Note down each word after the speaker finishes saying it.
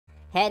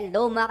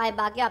Hello mga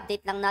kaibagyo,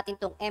 update lang natin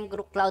tong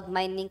Mgroo Cloud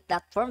Mining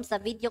Platform. Sa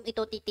video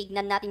ito,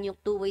 titignan natin yung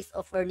two ways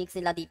of earnings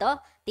nila dito.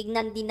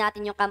 Tignan din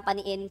natin yung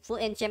company info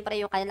and syempre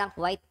yung kanilang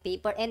white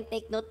paper. And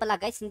take note pala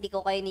guys, hindi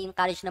ko kayo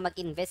ni-encourage na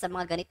mag-invest sa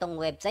mga ganitong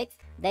websites.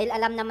 Dahil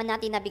alam naman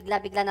natin na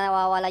bigla-bigla na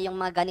nawawala yung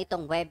mga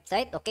ganitong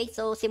website. Okay,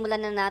 so simulan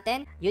na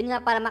natin. Yun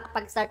nga, para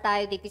makapag-start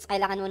tayo dito,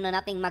 kailangan muna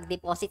nating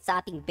mag-deposit sa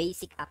ating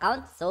basic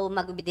account. So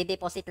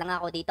mag-deposit lang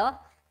ako dito.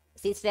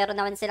 Since meron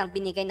naman silang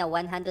binigay na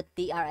 100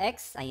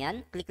 TRX,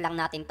 ayan, click lang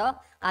natin to.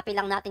 Copy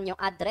lang natin yung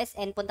address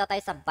and punta tayo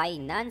sa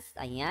Binance,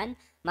 ayan.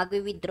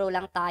 Mag-withdraw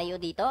lang tayo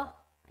dito.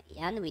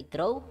 Ayan,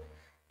 withdraw.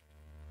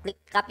 Click,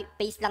 copy,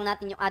 paste lang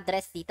natin yung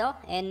address dito.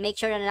 And make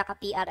sure na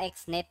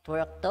naka-TRX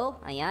network to.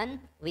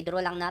 Ayan,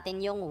 withdraw lang natin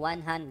yung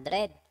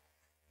 100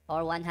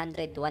 or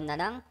 101 na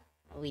lang.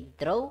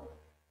 Withdraw.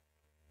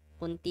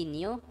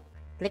 Continue.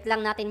 Click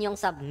lang natin yung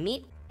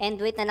submit. And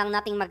wait na lang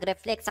nating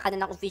mag-reflect sa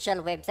kanilang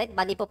official website.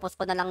 Bali, popost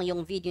ko na lang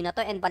yung video na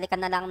to and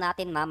balikan na lang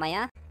natin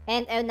mamaya.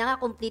 And ayun na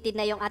nga, completed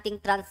na yung ating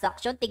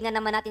transaction. Tignan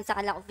naman natin sa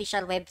kanilang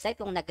official website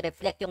kung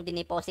nag-reflect yung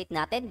dineposit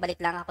natin. Balik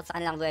lang ako sa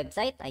kanilang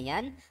website.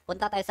 Ayan.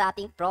 Punta tayo sa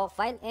ating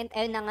profile. And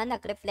ayun na nga,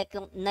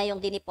 nag-reflect na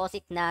yung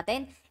dineposit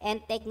natin.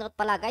 And take note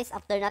pala guys,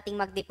 after nating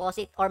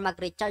mag-deposit or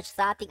mag-recharge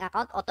sa ating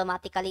account,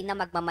 automatically na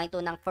magmamine to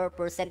ng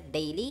 4%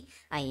 daily.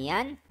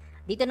 Ayan.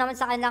 Dito naman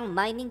sa kanilang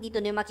mining,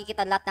 dito nyo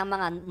makikita lahat ng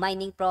mga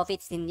mining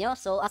profits ninyo.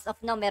 So, as of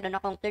now, meron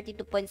akong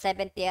 32.7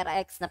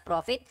 TRX na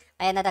profit.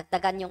 Kaya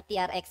nadagdagan yung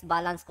TRX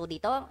balance ko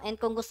dito.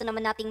 And kung gusto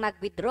naman nating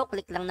mag-withdraw,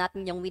 click lang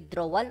natin yung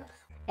withdrawal.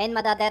 And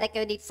madadirect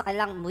kayo dito sa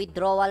kanilang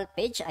withdrawal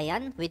page.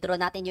 Ayan, withdraw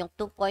natin yung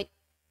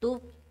 2.97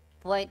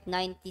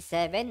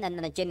 na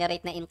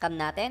na-generate na income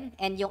natin.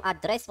 And yung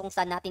address kung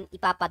saan natin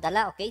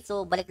ipapadala. Okay,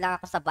 so balik lang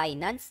ako sa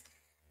Binance.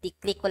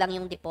 Click ko lang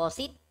yung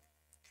deposit.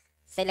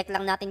 Select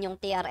lang natin yung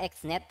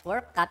TRX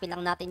network, copy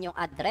lang natin yung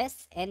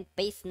address, and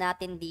paste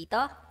natin dito.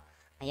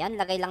 Ayan,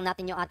 lagay lang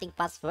natin yung ating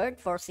password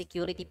for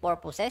security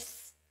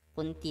purposes.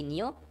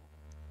 Continue.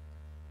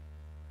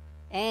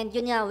 And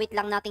yun nga, wait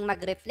lang nating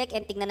mag-reflect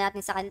and tingnan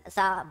natin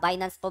sa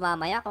Binance po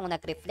mamaya kung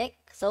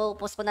nag-reflect. So,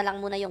 post ko na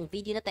lang muna yung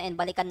video na to and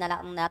balikan na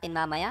lang natin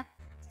mamaya.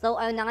 So,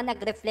 ayun na nga,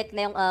 nag-reflect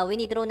na yung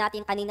winidraw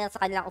natin kanina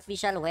sa kanilang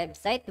official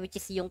website, which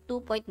is yung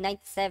 2.97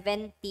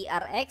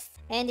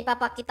 TRX. And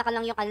ipapakita ko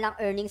lang yung kanilang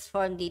earnings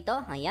form dito.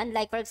 Ayan,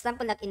 like for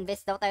example,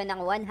 nag-invest daw tayo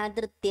ng 100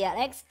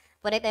 TRX.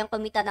 Pwede tayong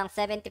kumita ng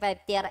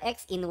 75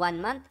 TRX in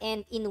 1 month.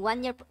 And in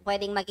 1 year,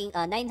 pwedeng maging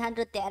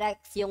 900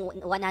 TRX yung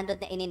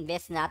 100 na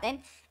in-invest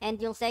natin. And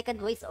yung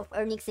second ways of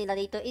earnings nila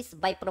dito is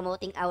by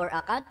promoting our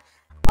account,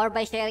 or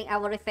by sharing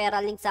our referral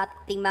link sa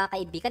ating mga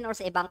kaibigan or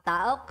sa ibang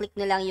tao. Click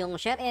nyo lang yung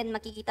share and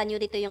makikita nyo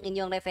dito yung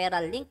inyong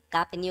referral link.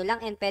 Copy nyo lang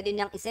and pwede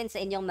nyo isend sa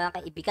inyong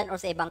mga kaibigan or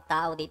sa ibang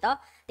tao dito.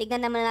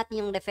 Tignan naman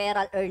natin yung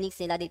referral earnings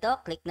nila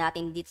dito. Click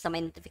natin dito sa my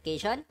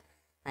notification.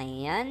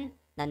 Ayan,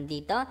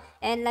 nandito.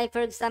 And like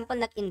for example,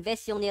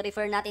 nag-invest yung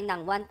ni-refer natin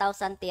ng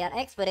 1,000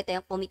 TRX. Pwede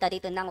tayong pumita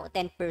dito ng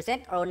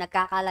 10% or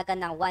nagkakalaga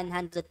ng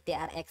 100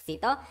 TRX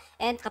dito.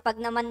 And kapag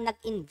naman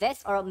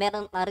nag-invest or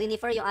meron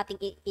re-refer yung ating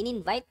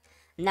in-invite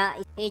na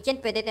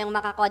agent, pwede tayong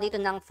makakuha dito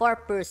ng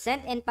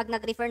 4%. And pag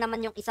nag-refer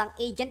naman yung isang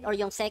agent or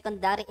yung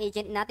secondary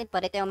agent natin,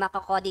 pwede tayong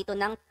makakuha dito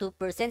ng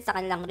 2% sa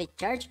kanilang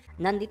recharge.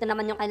 Nandito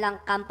naman yung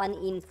kanilang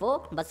company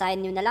info.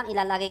 Basahin nyo na lang.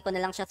 Ilalagay ko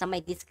na lang siya sa my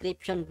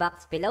description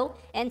box below.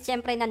 And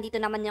syempre, nandito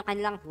naman yung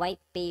kanilang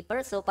white paper.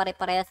 So,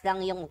 pare-parehas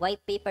lang yung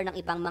white paper ng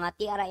ibang mga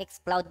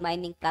TRX cloud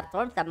mining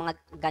platform sa mga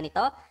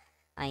ganito.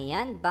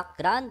 Ayan,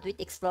 background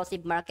with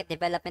explosive market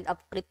development of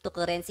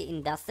cryptocurrency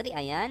industry.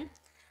 Ayan.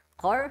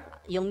 Core,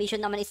 yung mission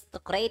naman is to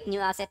create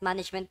new asset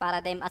management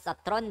paradigm as a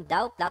TRON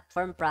DAO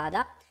platform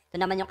product. Ito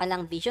naman yung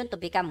kanilang vision to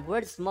become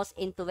world's most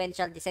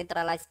influential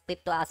decentralized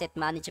crypto asset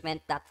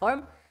management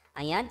platform.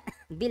 Ayan,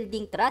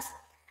 building trust,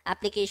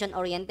 application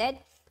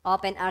oriented,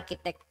 open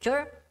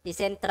architecture,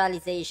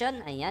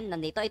 decentralization. Ayan,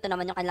 nandito. Ito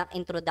naman yung kanilang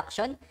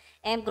introduction.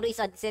 Mgroo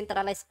is a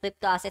decentralized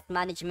crypto asset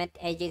management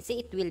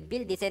agency. It will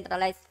build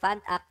decentralized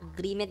fund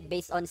agreement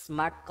based on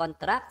smart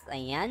contracts.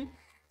 Ayan.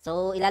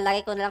 So,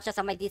 ilalagay ko na lang siya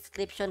sa my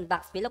description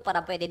box below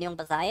para pwede niyong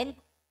basahin.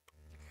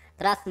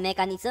 Trust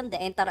mechanism, the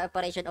entire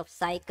operation of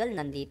cycle,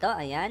 nandito,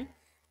 ayan.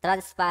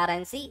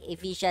 Transparency,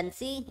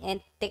 efficiency,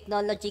 and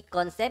technology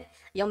concept.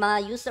 Yung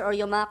mga user or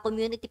yung mga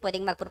community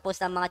pwedeng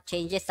mag-propose ng mga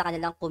changes sa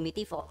kanilang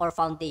committee or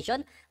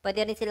foundation.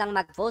 Pwede rin silang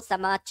mag-vote sa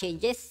mga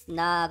changes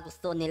na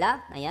gusto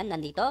nila. Ayan,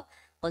 nandito.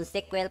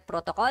 Consequential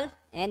protocol.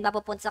 And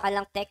mapupunta sa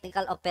kanilang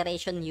technical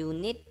operation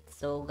unit.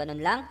 So,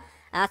 ganun lang.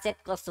 Asset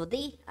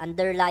custody,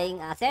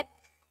 underlying asset.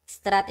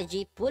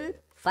 Strategy pool,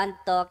 fund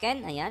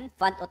token, ayan,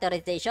 fund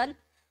authorization,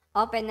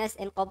 openness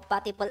and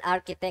compatible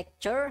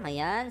architecture,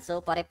 ayan.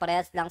 So,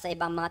 pare-parehas lang sa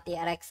ibang mga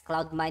TRX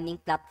cloud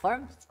mining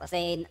platforms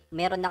kasi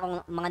meron na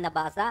akong mga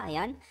nabasa,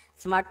 ayan.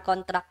 Smart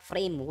contract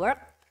framework,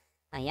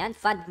 ayan.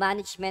 Fund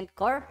management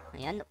core,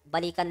 ayan.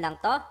 Balikan lang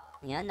to,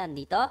 ayan,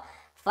 nandito.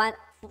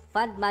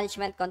 Fund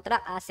management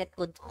contract, asset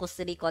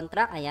custody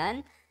contract,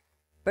 ayan.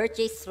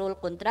 Purchase rule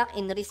contract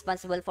and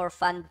responsible for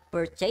fund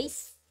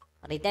purchase.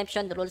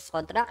 Redemption rules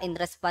contract and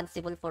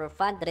responsible for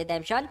fund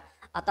redemption.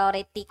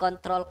 authority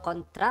control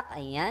contract,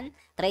 ayan,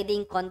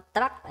 trading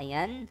contract,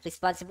 ayan,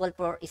 responsible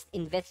for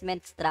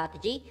investment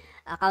strategy,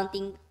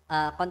 accounting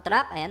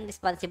contract, ayan,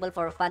 responsible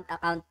for fund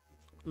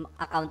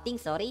accounting,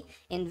 sorry,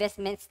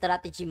 investment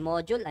strategy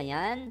module,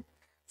 ayan.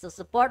 So,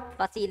 support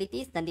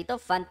facilities, nandito,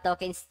 fund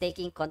token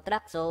staking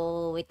contract.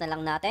 So, wait na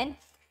lang natin.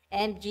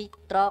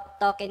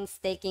 token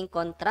staking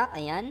contract,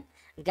 ayan.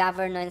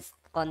 Governance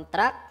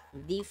contract,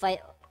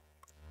 DeFi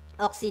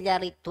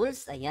auxiliary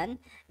tools,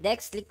 ayan.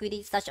 DEX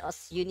liquidity such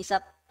as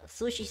Uniswap,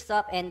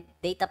 SushiSwap, and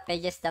data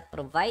pages that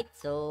provide.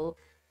 So,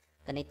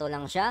 ganito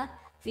lang siya.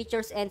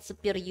 Features and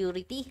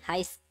superiority,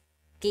 high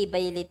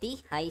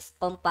scalability, high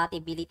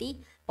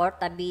compatibility,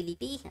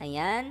 portability,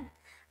 ayan.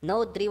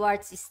 Node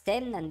reward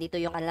system, nandito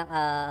yung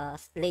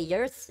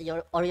layers,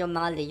 or yung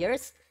mga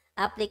layers.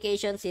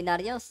 Application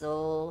scenario,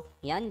 so,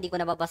 yan, hindi ko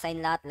nababasahin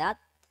lahat-lahat.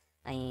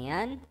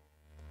 Ayan.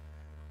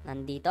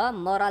 Nandito,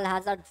 moral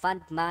hazard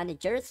fund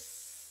managers.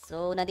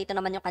 So, nandito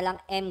naman yung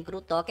kanilang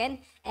Mgroo token.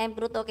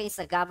 Mgroo token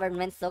is a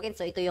governance token.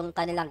 So, ito yung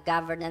kanilang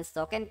governance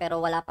token pero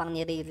wala pang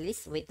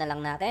nire-release. Wait na lang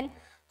natin.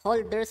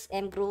 Holders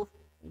Mgroo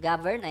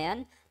govern.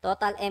 Ayan.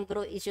 Total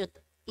Mgroo issued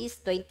is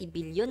 20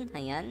 billion.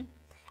 Ayan.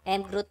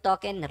 Mgroo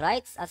token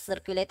rights as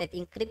circulated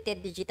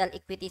encrypted digital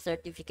equity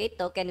certificate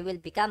token will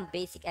become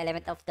basic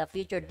element of the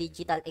future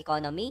digital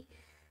economy.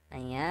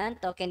 Ayan,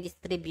 token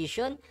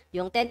distribution.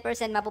 Yung 10%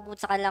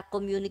 mapupunta sa kanilang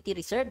community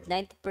reserve,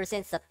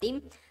 90% sa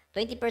team,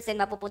 20%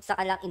 mapupunta sa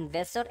kanilang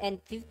investor, and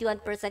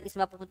 51% is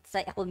mapupunta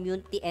sa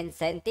community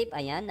incentive.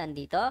 Ayan,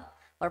 nandito.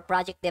 For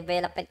project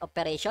development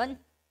operation.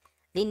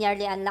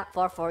 Linearly unlock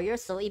for 4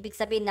 years. So, ibig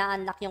sabihin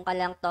na-unlock yung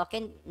kanilang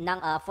token ng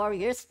 4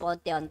 years,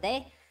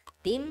 konti-onti.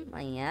 Team,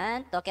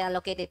 ayan. Token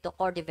allocated to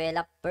core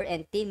developer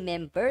and team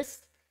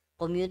members.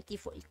 Community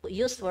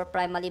used for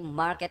primarily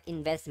market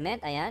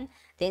investment. Ayan.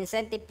 The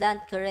incentive plan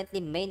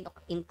currently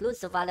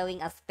includes the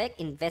following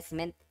aspect: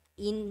 investment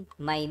in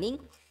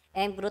mining,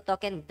 Mgroo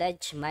token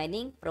pledge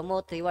mining,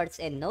 promote rewards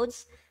and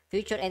nodes,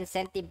 future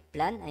incentive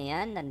plan.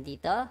 Ayan,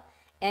 nandito.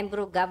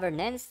 Mgroo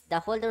governance.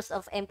 The holders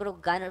of Mgroo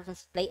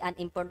governance play an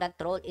important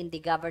role in the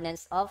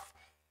governance of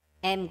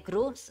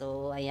Mgroo.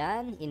 So,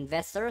 ayan.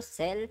 Investors,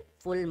 sell,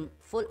 full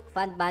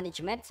fund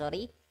management,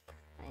 sorry.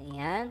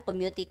 Ayan,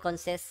 community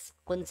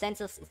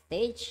consensus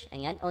stage.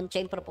 Ayan,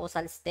 on-chain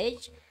proposal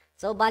stage.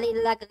 So, bali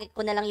ilalagay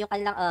ko na lang yung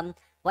kanilang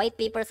white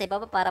paper sa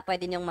ibaba para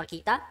pwede niyong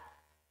makita.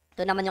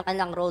 Ito naman yung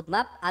kanilang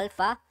roadmap,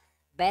 alpha,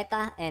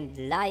 beta, and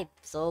live.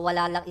 So,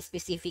 wala lang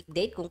specific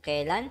date kung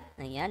kailan.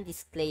 Ayan,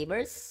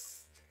 disclaimers.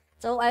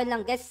 So, ayun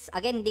lang guys.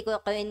 Again, hindi ko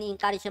kayo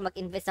ini-encourage na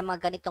mag-invest sa mga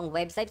ganitong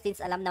website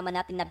since alam naman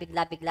natin na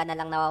bigla-bigla na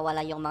lang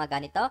nawawala yung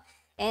mga ganito.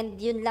 And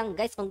yun lang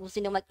guys, kung gusto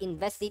nyo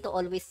mag-invest dito,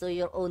 always do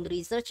your own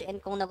research. And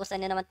kung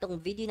nagustuhan nyo naman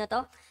tong video na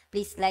to,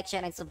 please like,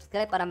 share, and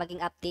subscribe para maging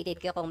updated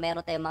kayo kung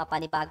meron tayong mga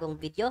panibagong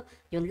video.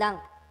 Yun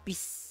lang.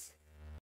 Peace!